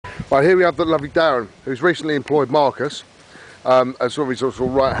Right, here we have the lovely Darren, who's recently employed Marcus as sort of his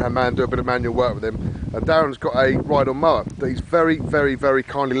right-hand man, do a bit of manual work with him. And Darren's got a ride-on mower that he's very, very, very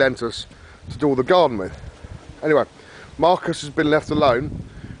kindly lent us to do all the garden with. Anyway, Marcus has been left alone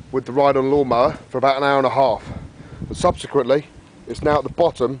with the ride-on lawnmower for about an hour and a half. And subsequently, it's now at the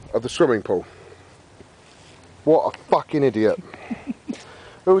bottom of the swimming pool. What a fucking idiot.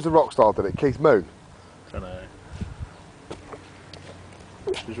 Who was the rock star that did it? Keith Moon? I don't know.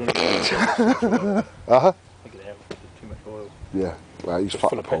 Uh-huh. Take it out, there's too much oil. Yeah, well, he's Full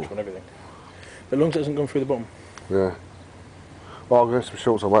fucked of the pool. petrol and everything. As long as it hasn't gone through the bottom. Yeah. Well, I'll get some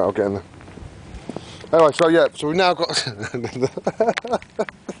shorts on, mate, I'll get in there. Anyway, so yeah, so we've now got...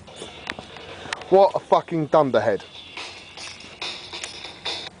 What a fucking dunderhead.